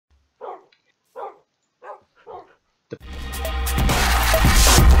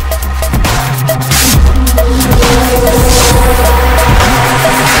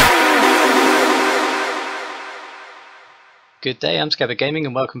Good day, I'm Scabbard Gaming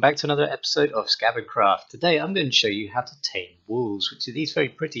and welcome back to another episode of BDCraft. Today I'm going to show you how to tame wolves, which are these very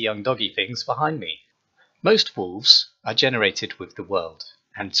pretty young doggy things behind me. Most wolves are generated with the world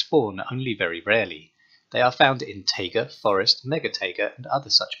and spawn only very rarely. They are found in taiga, forest, megataiga and other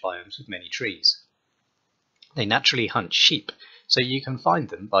such biomes with many trees. They naturally hunt sheep, so you can find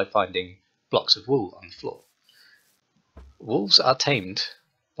them by finding blocks of wool on the floor. Wolves are tamed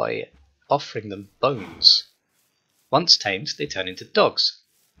by offering them bones. Once tamed, they turn into dogs,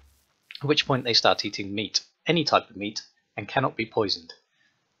 at which point they start eating meat, any type of meat, and cannot be poisoned.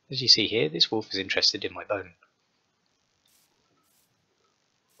 As you see here, this wolf is interested in my bone.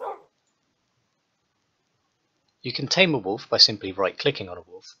 You can tame a wolf by simply right-clicking on a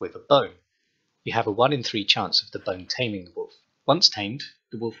wolf with a bone. You have a 1 in 3 chance of the bone taming the wolf. Once tamed,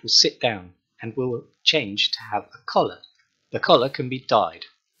 the wolf will sit down and will change to have a collar. The collar can be dyed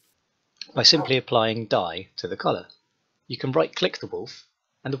by simply applying dye to the collar. You can right-click the wolf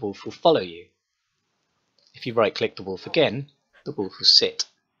and the wolf will follow you. If you right-click the wolf again, the wolf will sit.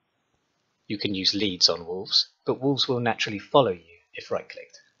 You can use leads on wolves, but wolves will naturally follow you if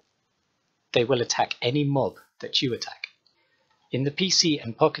right-clicked. They will attack any mob that you attack. In the PC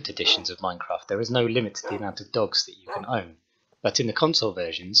and Pocket editions of Minecraft, there is no limit to the amount of dogs that you can own, but in the console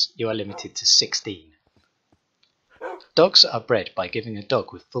versions, you are limited to 16. Dogs are bred by giving a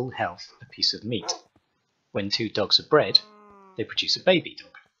dog with full health a piece of meat. When 2 dogs are bred, they produce a baby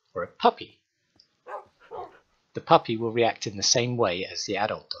dog, or a puppy. The puppy will react in the same way as the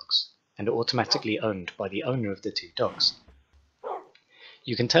adult dogs, and are automatically owned by the owner of the 2 dogs.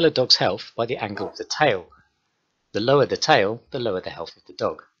 You can tell a dog's health by the angle of the tail. The lower the tail, the lower the health of the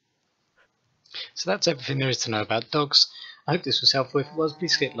dog. So that's everything there is to know about dogs. I hope this was helpful. If it was,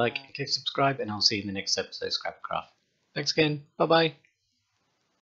 please hit like and click subscribe, and I'll see you in the next episode of BDCraft. Thanks again, bye bye.